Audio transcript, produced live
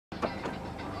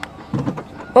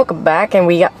Welcome back, and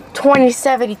we got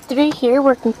 2073 here,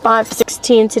 working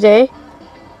 516 today.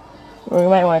 We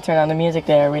might want to turn on the music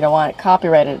there. We don't want it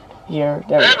copyrighted here.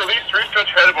 There we go. Release 3 stretch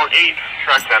head about 8,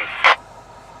 track 10.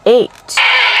 8.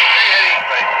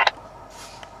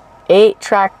 8,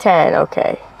 track 10,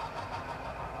 okay.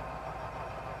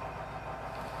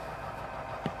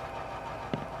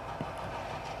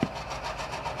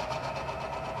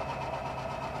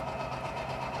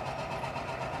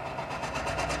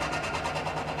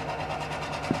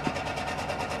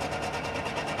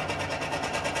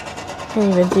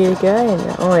 Can't even see the guy,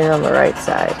 and only on the right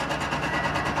side.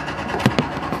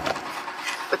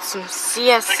 With some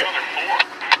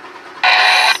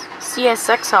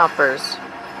CSX hoppers.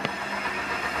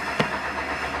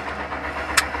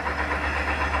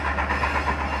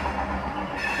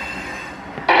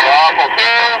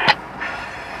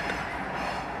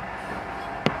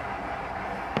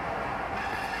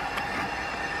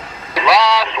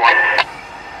 Last one.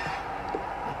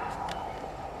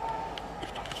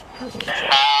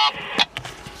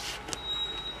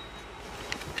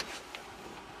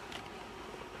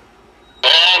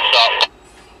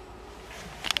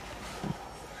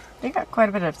 They got quite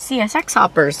a bit of CSX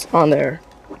hoppers on there.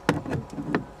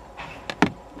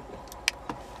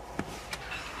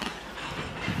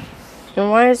 And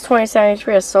why is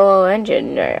 2073 a solo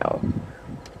engine now?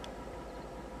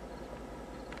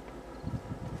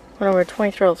 I wonder where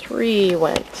 2003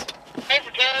 went. 10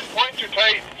 for 10, points are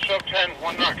tight, sub 10,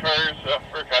 1 knot cars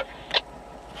for a cut.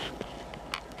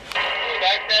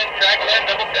 Back 10, track 10,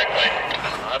 double check light.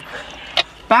 That's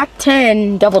correct. Back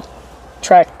 10, double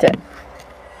track 10.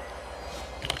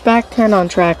 Back 10 on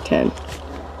track 10.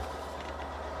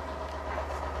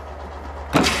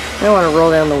 I don't want to roll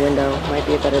down the window. Might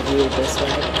be a better view this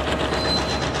way.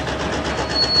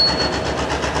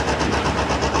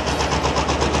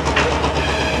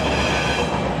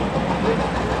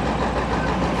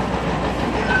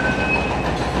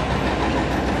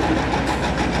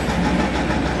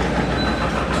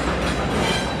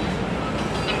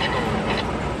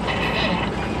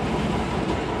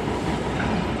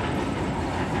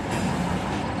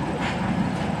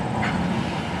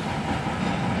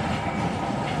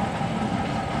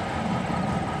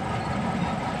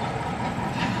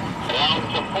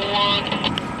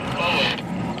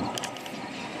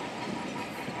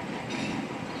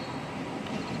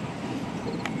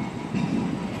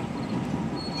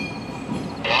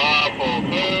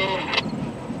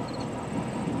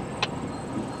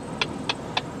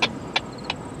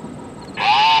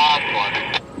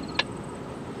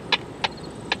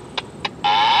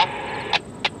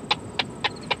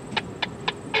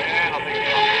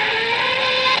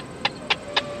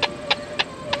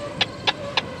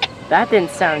 That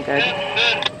didn't sound good.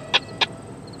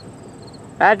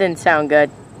 That didn't sound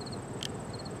good.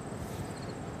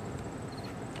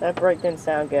 That brake didn't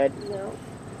sound good. No.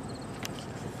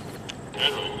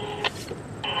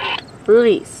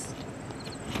 Release.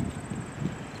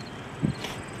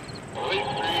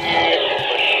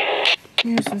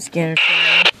 Here's some scanner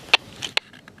time.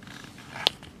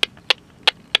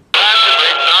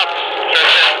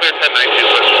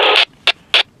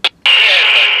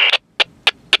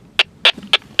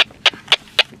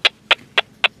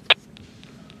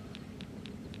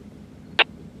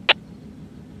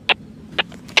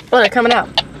 Oh, they're coming out.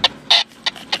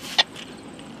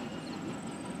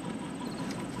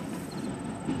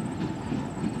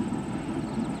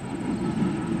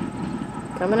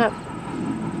 Coming up.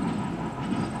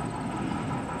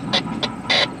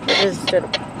 It just stood a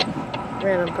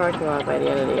random parking lot by the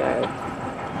end of the yard.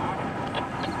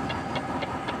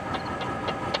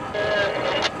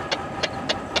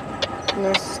 And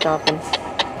they're stopping.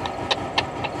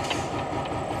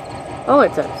 Oh,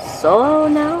 it's a solo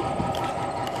now?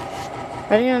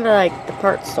 Are they gonna like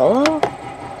depart solo?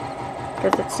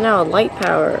 Because it's now a light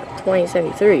power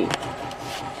 2073.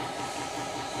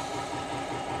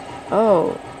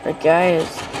 Oh, the guy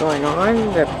is going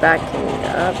on, they're backing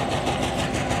up.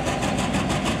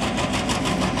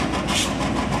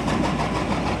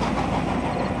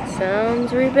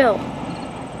 Sounds rebuilt.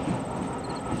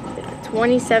 It's a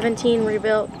 2017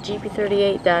 rebuilt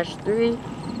GP38-3.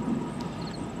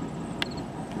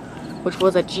 Which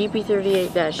was a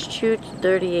GP38-2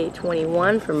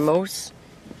 3821 for most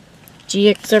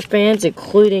GEXR fans,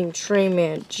 including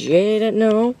Trayman J that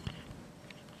know.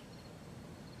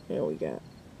 There we got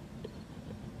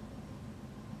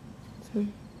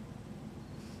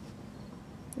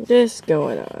this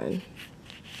going on.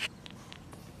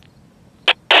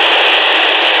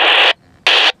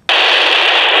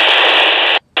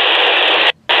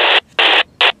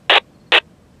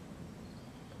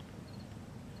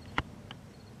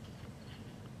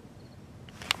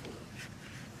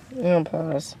 I'm gonna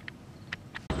pause.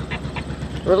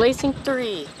 Releasing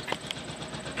 3.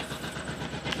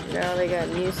 Now they got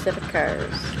a new set of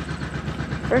cars.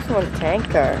 First one's a tank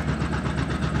car.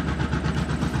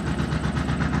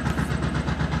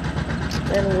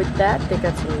 And with that, they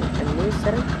got a new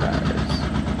set of cars.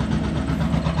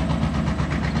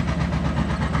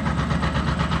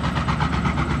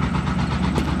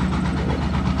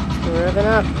 Revving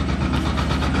up.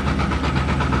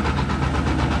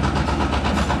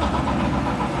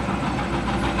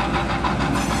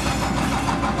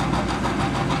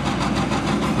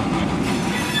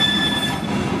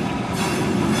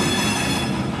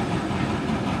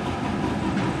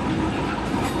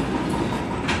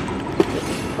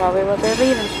 Probably what they're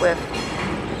leaving with.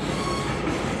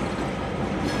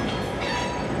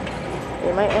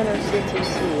 They might enter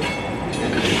C2C.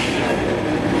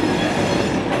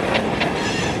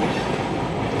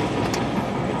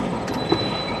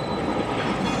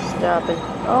 Stopping.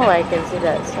 Oh, I can see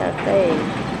that Santa Fe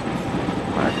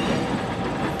marking.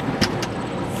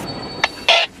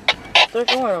 They're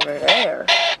going over there.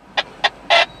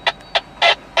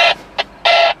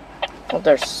 Oh,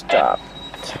 they're stopped.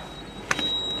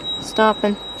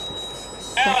 Stopping.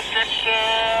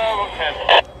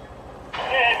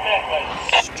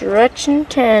 Stretching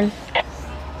 10.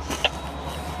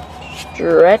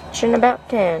 Stretching about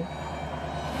 10.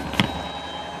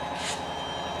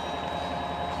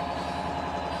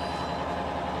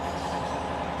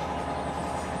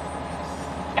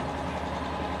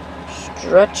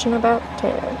 Stretching about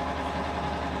 10.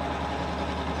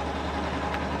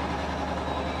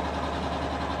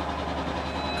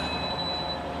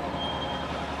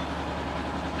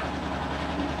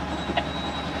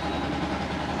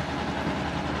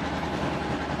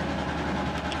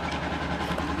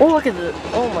 Oh, look at the,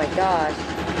 oh my gosh.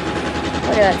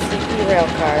 Look at that CP rail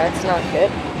car, that's not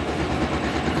good.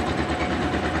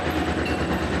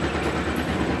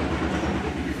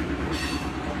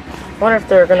 I wonder if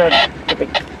they're gonna be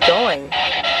going.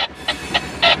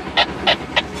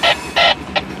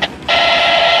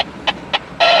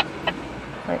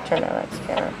 Might turn on that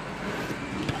scanner.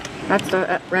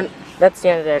 That's the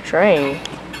end of their train.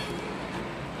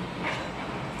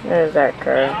 There's that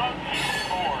car.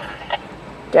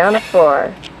 Down to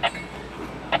 4.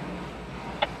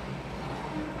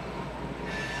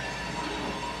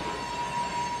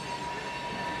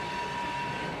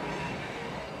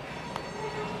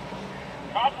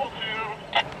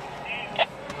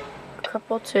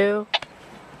 Couple 2.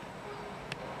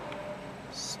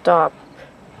 Stop.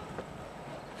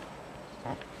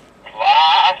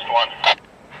 Last one.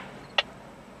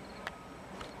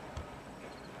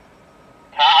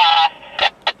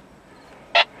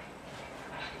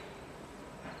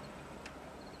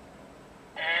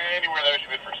 Anywhere there should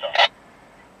be for stop.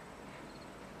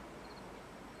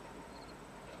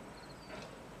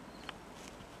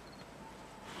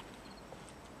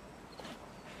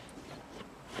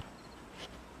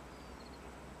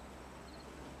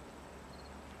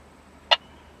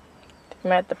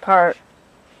 I'm at the part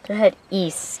to head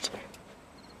east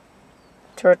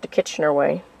toward the Kitchener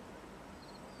way,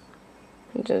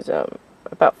 which is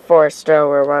about Forest Row,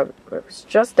 where it was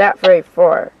just that very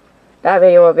far. That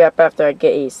video will be up after I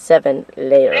get a 7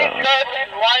 later on.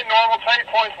 Line normal tight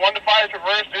points 1 to 5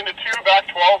 reversed into 2 back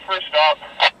 12 for a stop.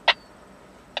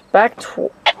 Back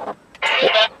 12 for a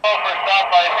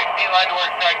stop by 16 line to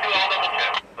work track 2 all double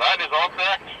check. That is all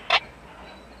correct.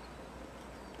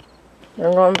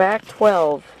 I'm going back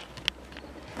 12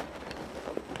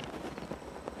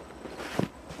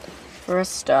 for a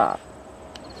stop.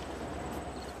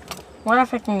 What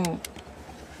if I can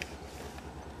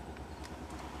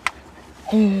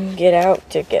get out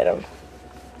to get him?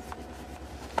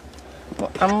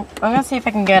 Well, I'm gonna see if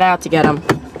I can get out to get him.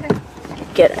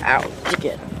 Get out to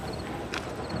get him.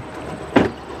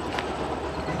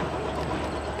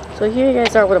 So here you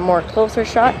guys are with a more closer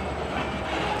shot.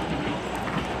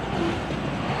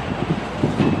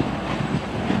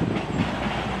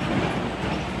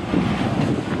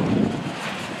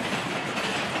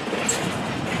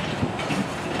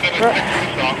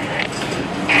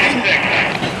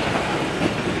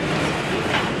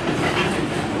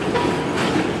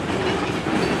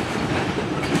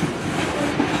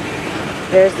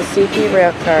 There's the CP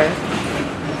rail car.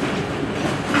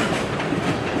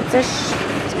 It's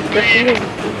graffiti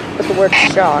with the word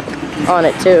shock on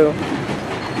it too.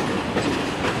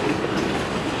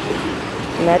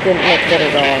 And that didn't look good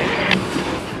at all.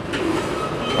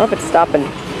 I hope it's stopping.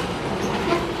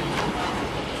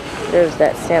 There's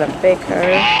that Santa Fe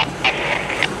car.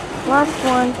 Last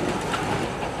one.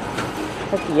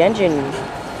 But the engine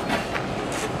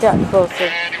got closer.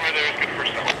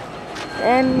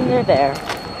 And they're there.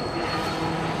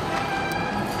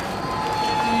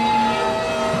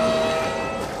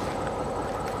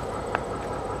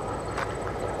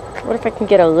 What if I can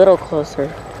get a little closer?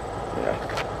 No.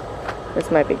 This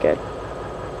might be good.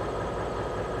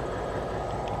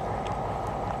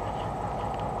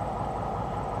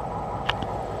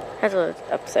 Has a little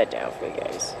upside down for you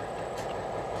guys.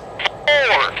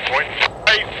 4.5,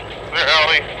 clear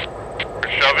alley.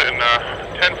 Shove it in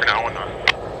 10 for now.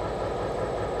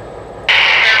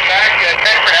 Clear back, 10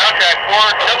 for now, track 4,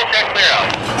 double check clear out.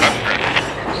 That's correct.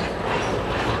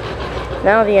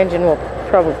 Now the engine will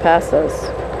probably pass us.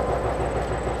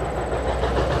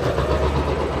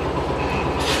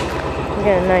 We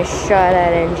got a nice shot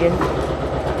at engine.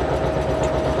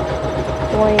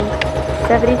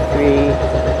 2073.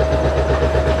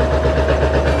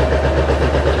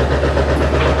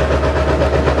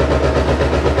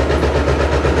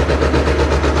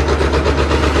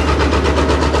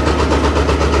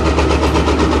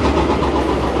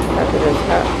 After this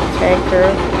tanker,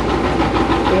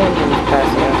 the engine is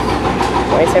passing us.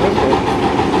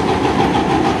 2073.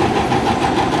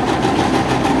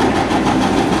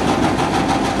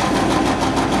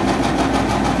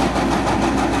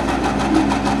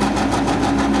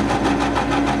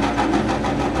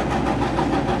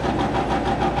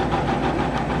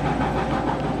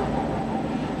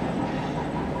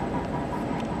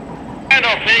 And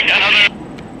I'll take another.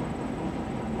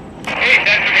 Hey,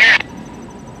 that's from here.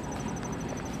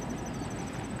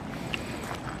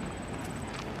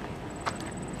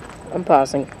 I'm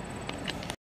pausing.